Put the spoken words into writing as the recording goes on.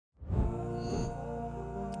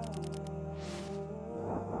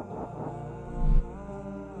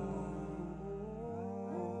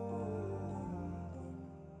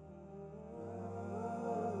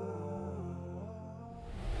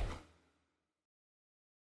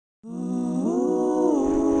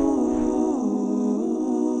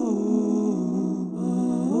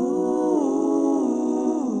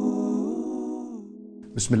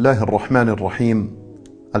بسم الله الرحمن الرحيم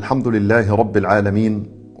الحمد لله رب العالمين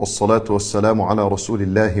والصلاة والسلام على رسول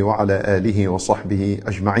الله وعلى آله وصحبه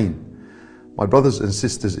أجمعين. My brothers and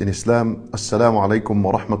sisters in Islam, Assalamu alaikum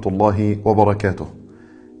wa rahmatullahi wa barakatuh.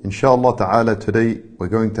 Inshallah ta'ala, today we're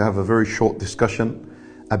going to have a very short discussion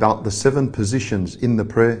about the 7 positions in the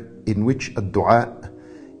prayer in which a dua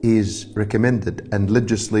is recommended and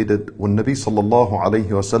legislated when Nabi sallallahu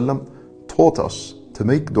alayhi wa sallam taught us to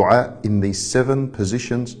make dua in these 7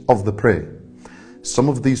 positions of the prayer. Some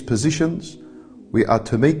of these positions we are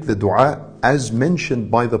to make the dua as mentioned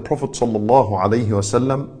by the Prophet sallallahu alaihi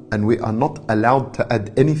wasallam, and we are not allowed to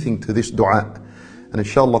add anything to this dua. And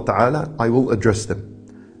inshallah ta'ala, I will address them.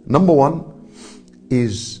 Number 1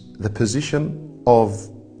 is the position of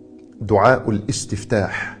dua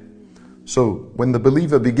ul-istiftah. So when the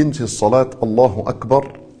believer begins his salat, Allahu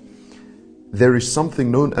Akbar, there is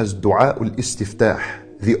something known as dua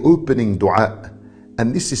ul-istiftah, the opening dua.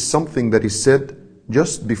 And this is something that is said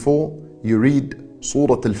just before you read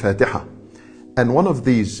Surah Al-Fatiha. And one of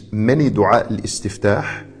these many dua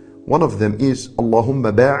al-istiftah, one of them is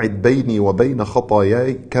Allahumma ba'id bayni wa bayna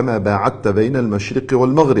khatayai kama ba'adta bayna al-mashriqi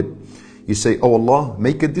wal-maghrib. You say, oh Allah,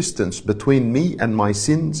 make a distance between me and my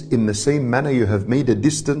sins in the same manner you have made a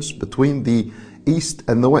distance between the east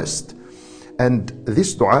and the west. And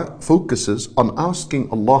this dua focuses on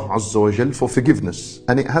asking Allah Azza wa Jal for forgiveness.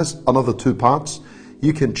 And it has another 2 parts.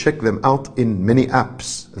 You can check them out in many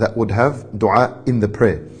apps that would have dua in the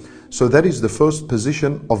prayer. So that is the first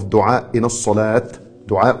position of dua in as-salat,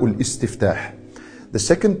 dua ul-istiftah. The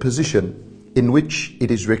second position in which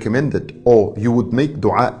it is recommended or you would make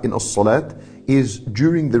dua in as-salat is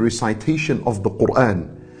during the recitation of the Quran.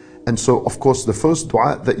 And so of course the first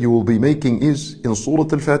dua that you will be making is in Surah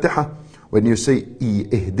Al-Fatiha. When you say,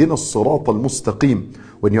 Ihdina as-sirat al-mustaqim,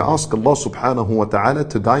 when you ask Allah subhanahu wa ta'ala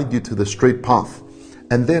to guide you to the straight path.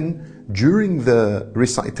 And then during the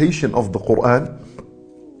recitation of the Quran,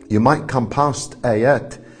 you might come past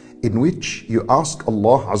ayat in which you ask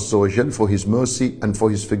Allah Azza wa Jal for His mercy and for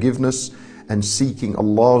His forgiveness, and seeking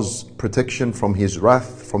Allah's protection from His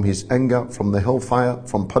wrath, from His anger, from the hellfire,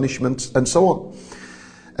 from punishments, and so on.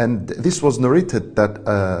 And this was narrated that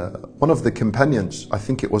one of the companions, I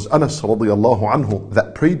think it was Anas radiyallahu anhu,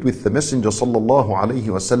 that prayed with the Messenger sallallahu alayhi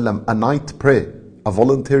wasallam a night prayer, a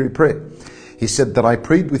voluntary prayer. He said that I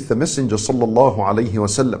prayed with the Messenger sallallahu alayhi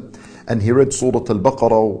wasallam, and he read Surah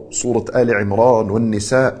Al-Baqarah, Surah Ali Imran, and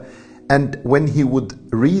Nisa. And when he would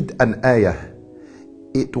read an ayah,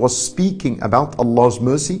 it was speaking about Allah's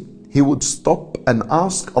mercy, he would stop and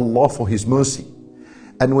ask Allah for His mercy.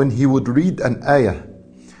 And when he would read an ayah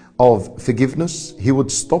of forgiveness, he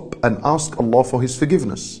would stop and ask Allah for His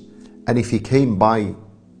forgiveness. And if he came by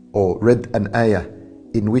or read an ayah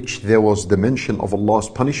in which there was the mention of Allah's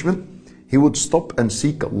punishment, he would stop and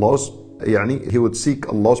seek Allah's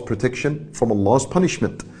protection from Allah's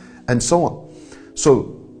punishment, and so on.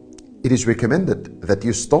 So it is recommended that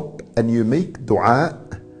you stop and you make dua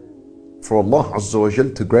for Allah Azza wa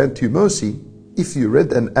Jal to grant you mercy if you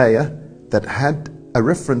read an ayah that had a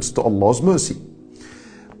reference to Allah's mercy.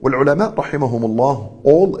 Well, ulama rahimahumullah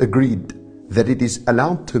all agreed that it is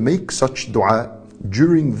allowed to make such dua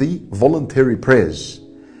during the voluntary prayers,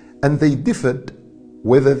 and they differed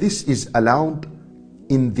whether this is allowed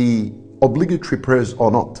in the obligatory prayers or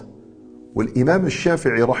not. Well, Imam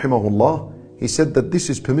al-Shafi'i rahimahullah, he said that this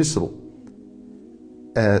is permissible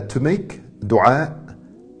to make dua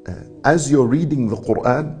as you're reading the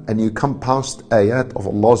Quran and you come past ayat of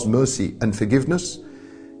Allah's mercy and forgiveness.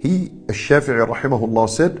 He, al-Shafi'i rahimahullah,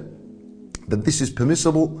 said that this is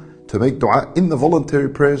permissible to make dua in the voluntary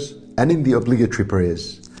prayers and in the obligatory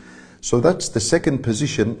prayers. So that's the second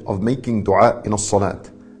position of making dua in as-salat.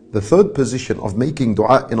 The third position of making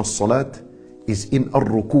dua in as-salat is in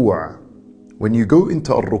al-ruku'. When you go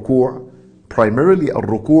into al-ruku', primarily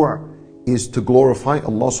al-ruku' is to glorify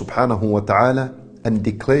Allah subhanahu wa ta'ala and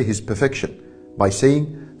declare His perfection by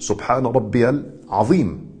saying Subhana Rabbiyal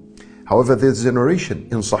Azim. However, there's a narration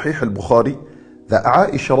in Sahih al-Bukhari that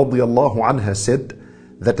Aisha radiyallahu anha said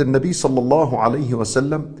that the Nabi sallallahu alayhi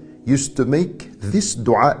wasallam used to make this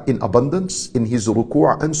dua in abundance in his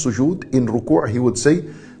ruku' and sujood. In ruku' he would say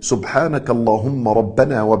Subhanaka Allahumma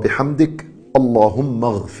Rabbana wa bihamdik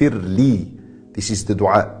Allahumma ghfir li. This is the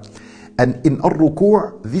dua. And in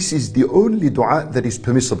al-ruku' this is the only dua that is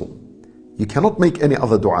permissible. You cannot make any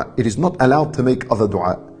other dua. It is not allowed to make other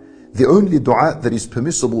dua. The only dua that is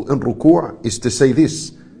permissible in ruku' is to say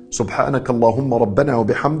this Subhanaka Allahumma Rabbana wa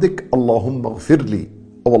bihamdik Allahumma ghfir li.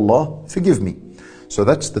 Oh Allah, forgive me. So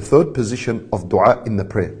that's the third position of dua in the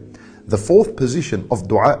prayer. The fourth position of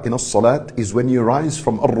dua in as-salat is when you rise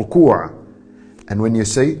from al-ruku'. And when you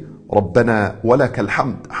say ربنا ولك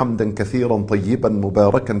الحمد حمدا كثيرا طيبا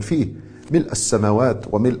مباركا فيه ملء السماوات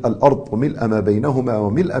وملء الأرض وملء ما بينهما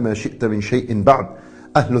وملء ما شئت من شيء بعد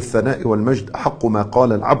أهل الثناء والمجد أحق ما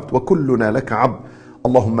قال العبد وكلنا لك عبد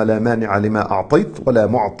اللهم لا مانع لما أعطيت ولا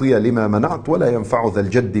معطي لما منعت ولا ينفع ذا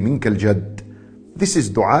الجد منك الجد. This is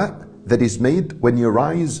dua that is made when you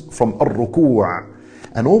rise from ar-ruku'.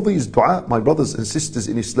 And all these dua, my brothers and sisters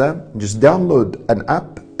in Islam, just download an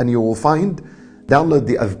app and you will find, download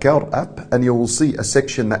the Adhkar app and you will see a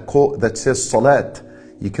section that says Salat.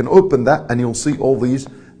 You can open that and you'll see all these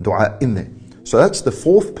dua in there. So that's the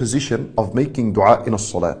fourth position of making dua in a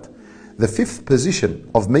salat. The fifth position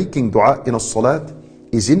of making dua in a salat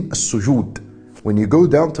is in a sujood. When you go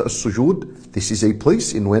down to a sujood, this is a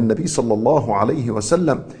place in where Nabi sallallahu alayhi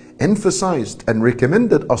wasallam emphasized and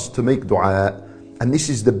recommended us to make dua. And this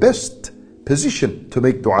is the best position to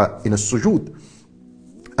make dua in a sujood.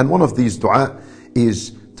 And one of these dua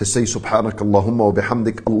is to say Subhanak Allahumma wa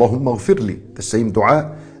bihamdik Allahumma ghfirli, the same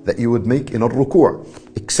dua that you would make in a ruku',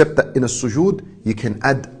 except that in a sujood you can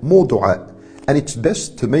add more dua. And it's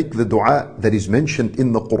best to make the dua that is mentioned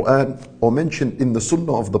in the Quran or mentioned in the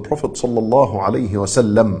Sunnah of the Prophet sallallahu alaihi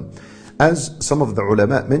wasallam. As some of the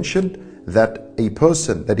ulama mentioned, that a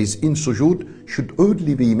person that is in sujood should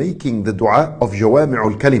only be making the dua of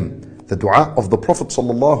jawami'ul kalim, the dua of the Prophet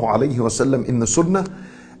sallallahu alaihi wasallam in the Sunnah,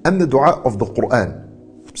 and the dua of the Quran,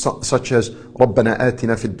 such as رَبَّنَا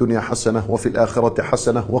آتِنَا فِي الدُّنْيَا حَسَنَةً وَفِي الْآخِرَةِ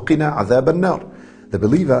حَسَنَةً وَقِنَا عَذَابَ النَّارِ. The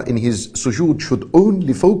believer in his sujood should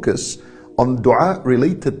only focus on dua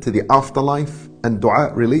related to the afterlife and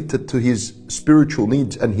dua related to his spiritual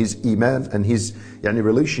needs and his iman and his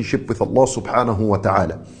relationship with Allah subhanahu wa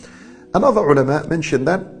ta'ala. Another ulama mentioned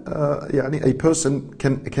that a person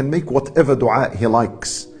can make whatever dua he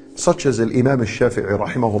likes, such as Imam al-Shafi'i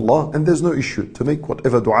rahimahullah, and there's no issue to make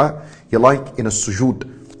whatever dua you like in a sujood.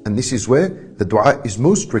 And this is where the dua is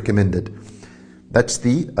most recommended. That's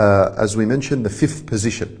as we mentioned, the fifth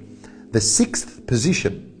position. The sixth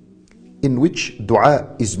position in which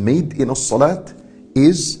dua is made in a salat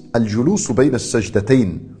is al-julusu bayna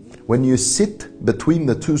al-sajdatayn, when you sit between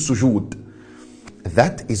the two sujood.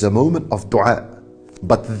 That is a moment of dua.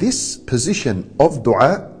 But this position of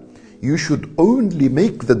dua, you should only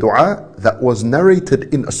make the dua that was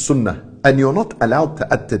narrated in a sunnah, and you're not allowed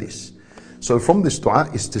to add to this. So from this dua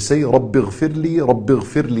is to say Rabbi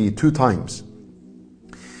ghfirli 2 times.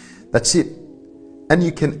 That's it. And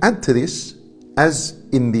you can add to this, as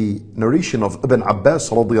in the narration of Ibn Abbas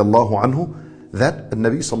radiyallahu anhu, that the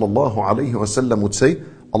Nabi sallallahu alayhi wasallam would say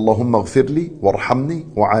Allahumma ghfirli warhamni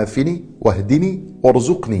wa'afini wahdini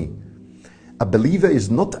warzuqni. A believer is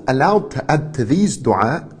not allowed to add to these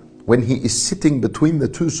dua when he is sitting between the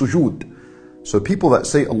two sujood. So people that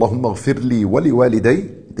say Allahumma ghfirli wali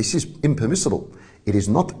waliday, this is impermissible. It is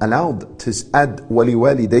not allowed to add wali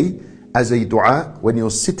waliday as a dua when you're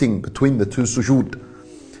sitting between the two sujood.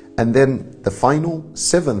 And then the final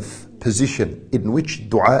 7th position in which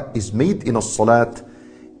dua is made in a salat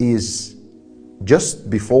is just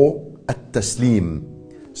before at-taslim.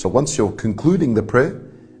 So once you're concluding the prayer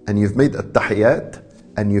and you've made at-tahiyyat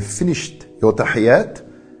and you've finished your tahiyyat,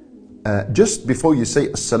 just before you say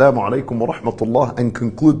Assalamu alaikum wa rahmatullah and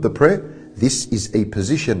conclude the prayer, this is a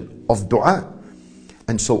position of dua.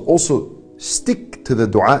 And so also stick to the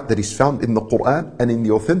dua that is found in the Quran and in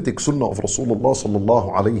the authentic sunnah of Rasulullah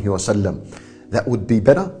sallallahu alayhi wasallam. That would be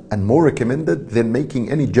better and more recommended than making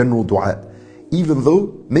any general dua. Even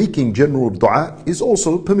though making general dua is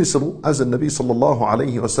also permissible, as the Nabi sallallahu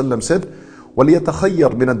alayhi wasallam said,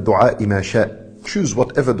 وَلْيَتَخَيَّرْ مِنَ الدُّعَاءِ مَا شَاء. Choose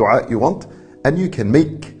whatever dua you want and you can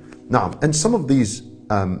make. Now, and some of these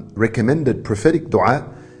recommended prophetic dua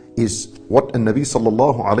is what the Nabi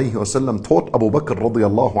sallallahu alayhi wasallam taught Abu Bakr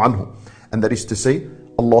radiyallahu anhu. And that is to say,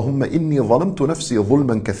 Allahumma inni zalamtu nafsi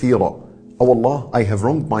zulman kathira. Oh Allah, I have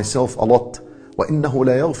wronged myself a lot. وَإِنَّهُ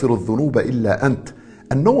لَا يَغْفِرُ الذُّنُوبَ إِلَّا أَنْتَ.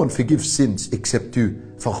 And no one forgives sins except you.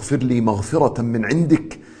 فَاغْفِرْ لِي مَغْفِرَةً مِّنْ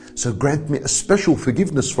عِنْدِكَ. So grant me a special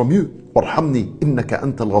forgiveness from you. وَارْحَمْنِي إِنَّكَ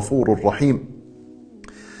أَنْتَ الْغَفُورُ الرَّحِيمُ.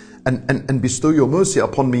 And bestow your mercy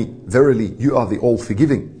upon me. Verily, you are the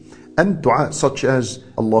all-forgiving. And dua such as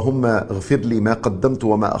Allahumma اغفر لي ما قدمت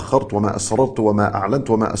وما أخرت وما أسررت وما أعلنت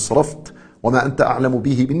وما أسرفت وما أنت أعلم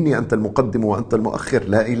به مني أنت المقدم وأنت المؤخر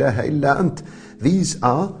لا إله إلا أنت. These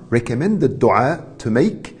are recommended dua to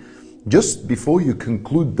make just before you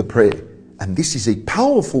conclude the prayer. And this is a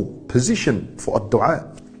powerful position for a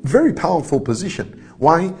dua. Very powerful position.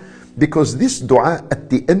 Why? Because this dua at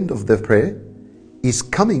the end of the prayer is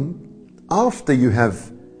coming after you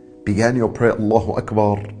have began your prayer, Allahu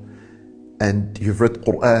Akbar, and you've read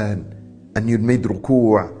Quran, and you've made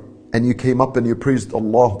ruku', and you came up and you praised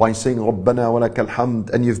Allah by saying Rabbana wa lakal hamd,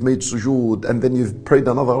 and you've made sujood, and then you've prayed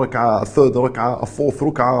another rak'ah, a third rak'ah, a fourth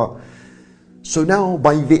rak'ah. So now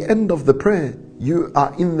by the end of the prayer, you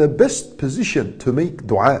are in the best position to make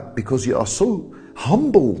dua because you are so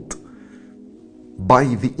humbled by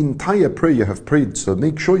the entire prayer you have prayed. So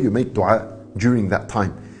make sure you make dua during that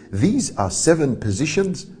time. These are 7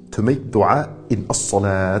 positions to make dua in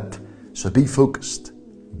as-salat. So be focused,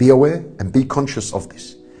 be aware, and be conscious of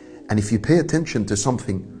this. And if you pay attention to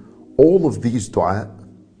something, all of these dua,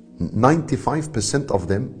 95% of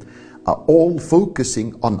them are all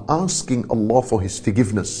focusing on asking Allah for His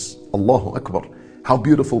forgiveness. Allahu Akbar. How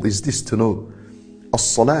beautiful is this to know?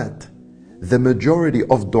 As-salat, the majority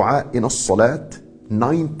of dua in as-salat,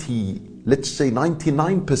 let's say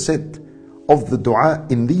 99% of the dua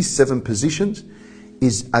in these 7 positions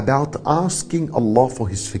is about asking Allah for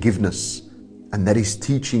His forgiveness. And that is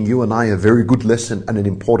teaching you and I a very good lesson and an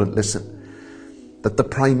important lesson. That the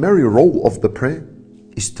primary role of the prayer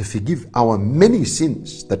is to forgive our many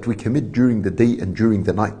sins that we commit during the day and during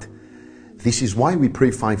the night. This is why we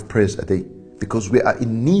pray 5 prayers a day, because we are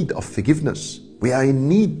in need of forgiveness. We are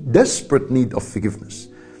in desperate need of forgiveness.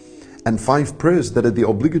 And 5 prayers that are the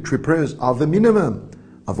obligatory prayers are the minimum.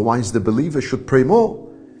 Otherwise the believer should pray more.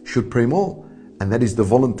 And that is the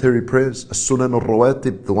voluntary prayers, as-sunan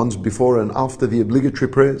al-rawatib, the ones before and after the obligatory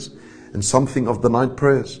prayers, and something of the night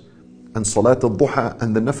prayers, and salat al-duha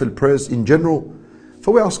and the nafil prayers in general.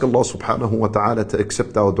 For we ask Allah subhanahu wa ta'ala to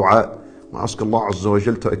accept our dua. We ask Allah azza wa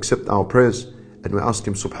jal to accept our prayers. And we ask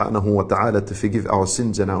Him subhanahu wa ta'ala to forgive our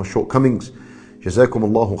sins and our shortcomings. Jazakum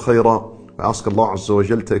Allahu khayra. We ask Allah azza wa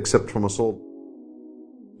jal to accept from us all.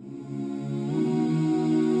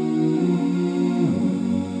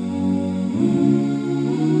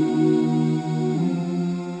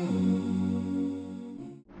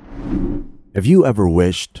 Have you ever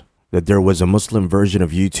wished that there was a Muslim version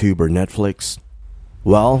of YouTube or Netflix?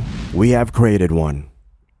 Well, we have created one.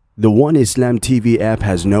 The One Islam TV app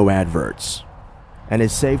has no adverts and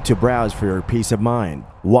is safe to browse for your peace of mind.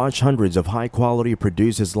 Watch hundreds of high-quality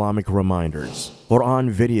produced Islamic reminders,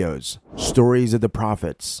 Quran videos, stories of the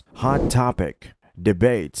prophets, hot topic,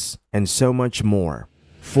 debates, and so much more.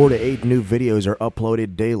 4 to 8 new videos are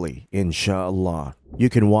uploaded daily, inshallah. You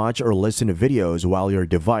can watch or listen to videos while your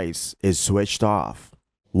device is switched off.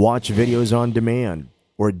 Watch videos on demand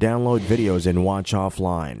or download videos and watch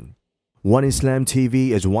offline. One Islam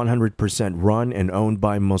TV is 100% run and owned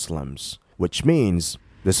by Muslims, which means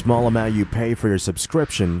the small amount you pay for your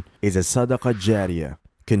subscription is a sadaqah jariyah,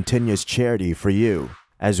 continuous charity for you,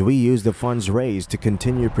 as we use the funds raised to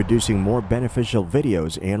continue producing more beneficial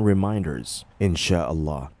videos and reminders,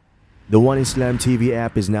 inshallah. The One Islam TV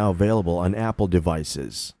app is now available on Apple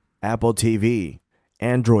devices, Apple TV,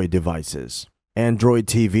 Android devices, Android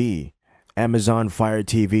TV, Amazon Fire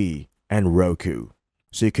TV, and Roku,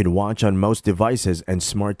 so you can watch on most devices and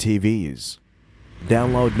smart TVs.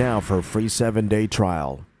 Download now for a free 7-day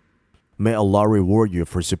trial. May Allah reward you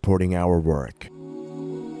for supporting our work.